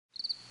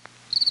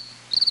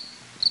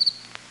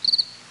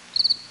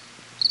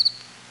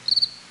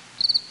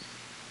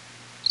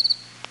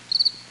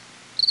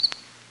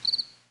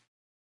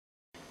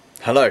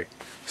Hello.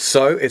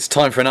 So it's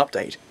time for an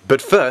update.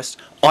 But first,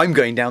 I'm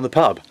going down the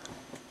pub.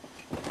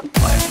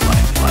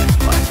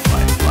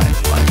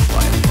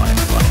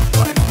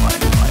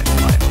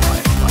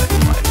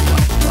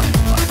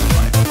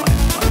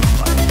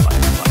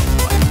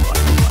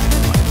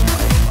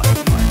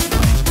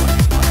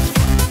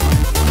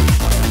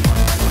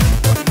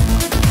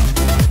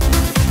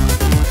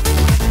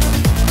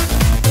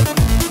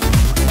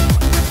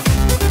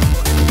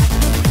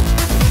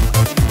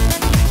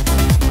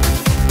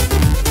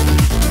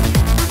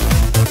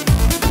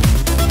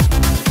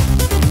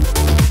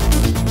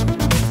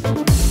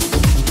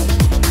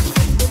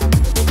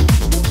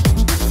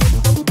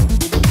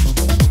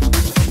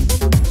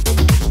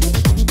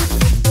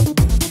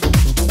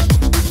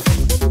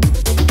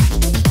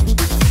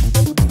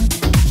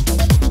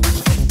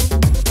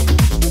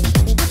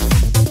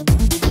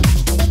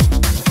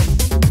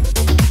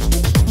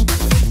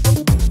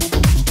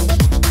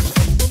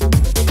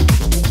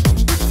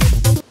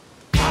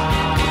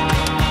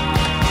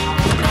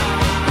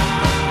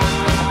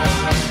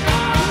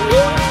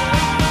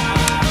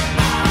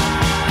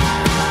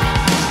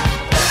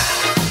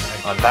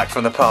 I'm back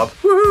from the pub.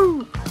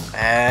 Woohoo!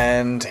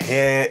 And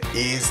here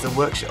is the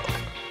workshop.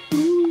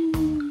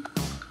 Woo.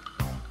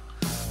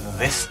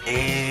 This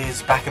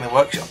is back in the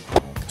workshop.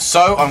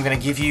 So I'm going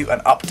to give you an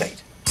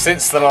update.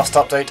 Since the last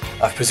update,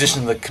 I've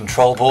positioned the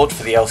control board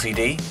for the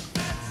LCD.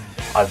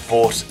 I've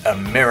bought a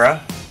mirror.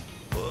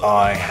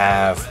 I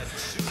have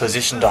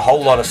positioned a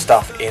whole lot of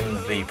stuff in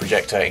the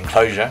projector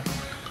enclosure.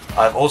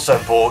 I've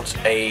also bought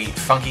a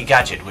funky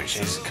gadget which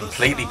is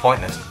completely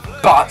pointless,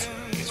 but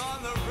it's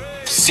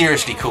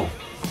seriously cool.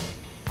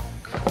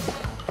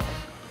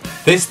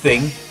 This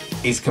thing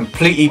is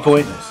completely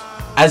pointless,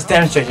 as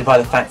demonstrated by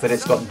the fact that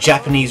it's got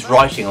Japanese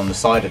writing on the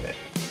side of it.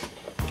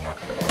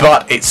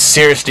 But it's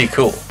seriously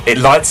cool. It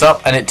lights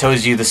up and it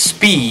tells you the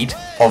speed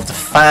of the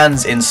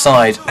fans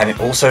inside, and it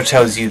also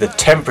tells you the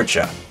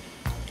temperature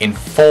in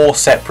 4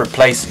 separate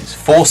places,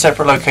 4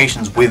 separate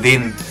locations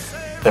within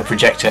the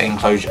projector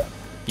enclosure,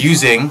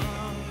 using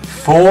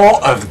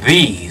 4 of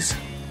these.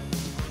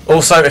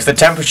 Also, if the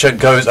temperature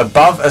goes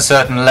above a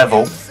certain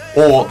level,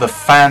 or the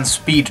fan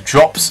speed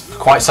drops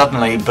quite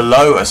suddenly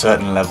below a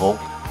certain level,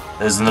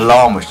 there's an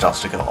alarm which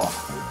starts to go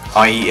off.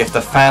 I.e., if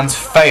the fans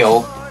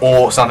fail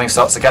or something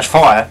starts to catch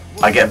fire,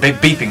 I get a big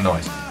beeping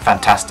noise.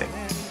 Fantastic.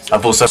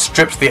 I've also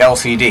stripped the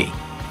LCD.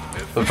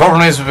 The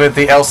problem is with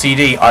the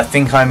LCD, I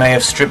think I may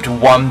have stripped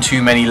 1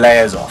 too many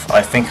layers off.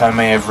 I think I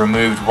may have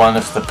removed one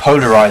of the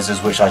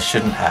polarizers which I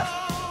shouldn't have.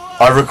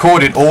 I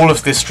recorded all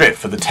of this strip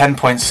for the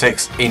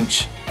 10.6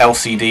 inch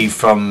LCD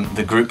from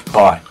the group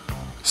buy.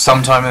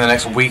 Sometime in the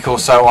next week or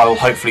so I will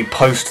hopefully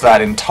post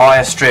that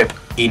entire strip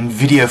in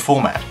video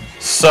format.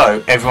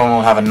 So everyone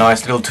will have a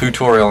nice little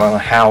tutorial on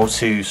how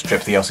to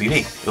strip the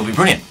LCD. It'll be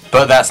brilliant.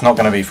 But that's not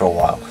going to be for a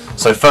while.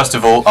 So first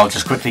of all, I'll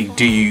just quickly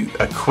do you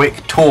a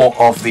quick tour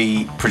of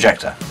the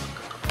projector.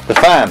 The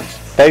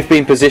fans, they've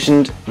been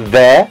positioned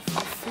there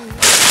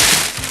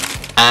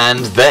and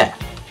there.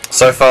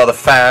 So far the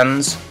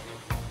fans,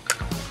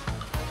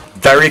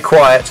 very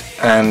quiet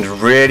and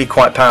really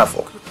quite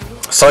powerful.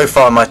 So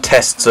far my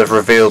tests have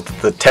revealed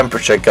that the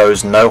temperature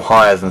goes no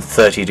higher than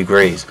 30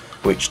 degrees,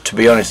 which to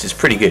be honest is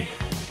pretty good.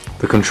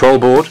 The control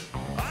board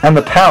and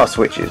the power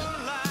switches.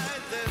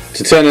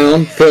 To turn it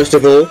on, first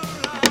of all,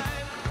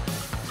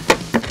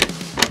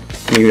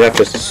 you have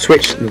to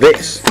switch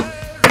this,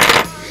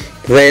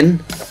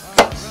 then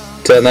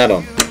turn that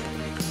on,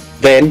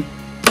 then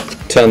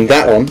turn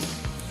that on,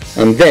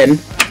 and then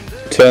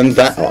turn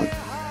that on.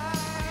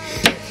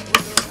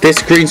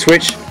 This green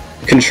switch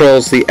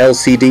controls the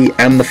LCD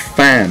and the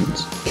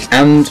fans,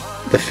 and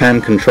the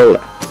fan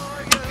controller.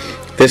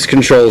 This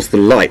controls the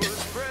light,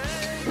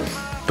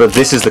 but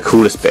this is the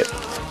coolest bit.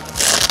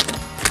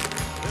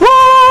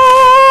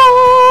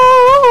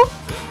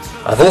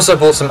 I've also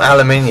bought some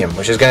aluminium,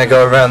 which is going to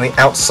go around the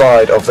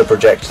outside of the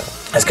projector.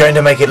 It's going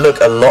to make it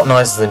look a lot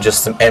nicer than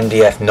just some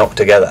MDF knocked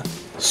together.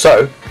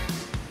 So,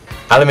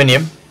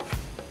 aluminium,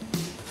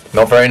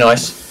 not very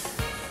nice,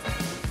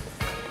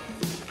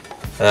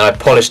 and then I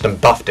polished and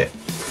buffed it.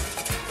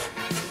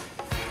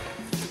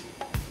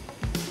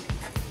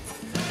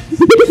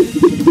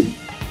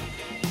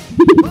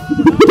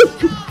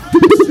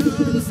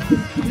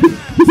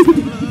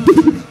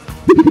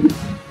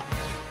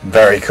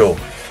 Very cool.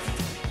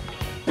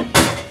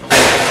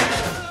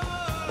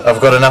 I've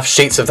got enough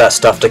sheets of that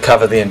stuff to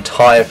cover the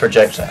entire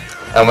projector,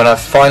 and when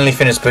I've finally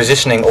finished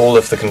positioning all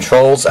of the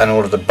controls and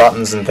all of the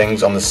buttons and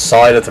things on the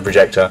side of the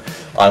projector,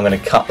 I'm going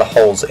to cut the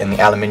holes in the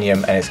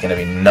aluminium and it's going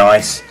to be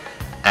nice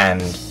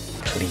and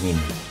clean.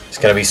 It's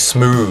going to be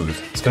smooth,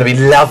 it's going to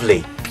be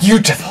lovely,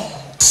 beautiful,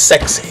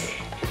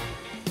 sexy,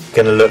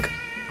 going to look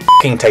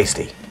f***ing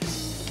tasty.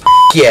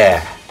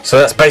 Yeah! So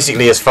that's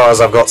basically as far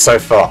as I've got so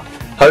far.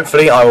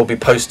 Hopefully I will be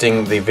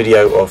posting the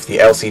video of the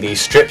LCD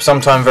strip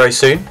sometime very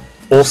soon.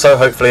 Also,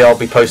 hopefully I'll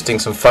be posting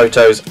some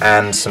photos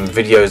and some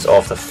videos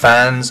of the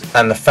fans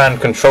and the fan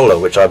controller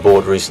which I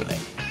bought recently.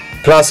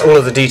 Plus all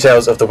of the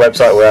details of the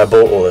website where I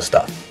bought all the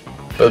stuff.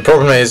 But the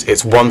problem is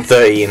it's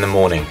 1:30 in the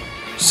morning.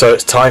 So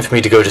it's time for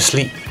me to go to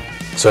sleep.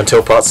 So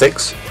until part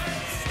 6,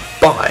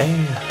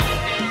 bye.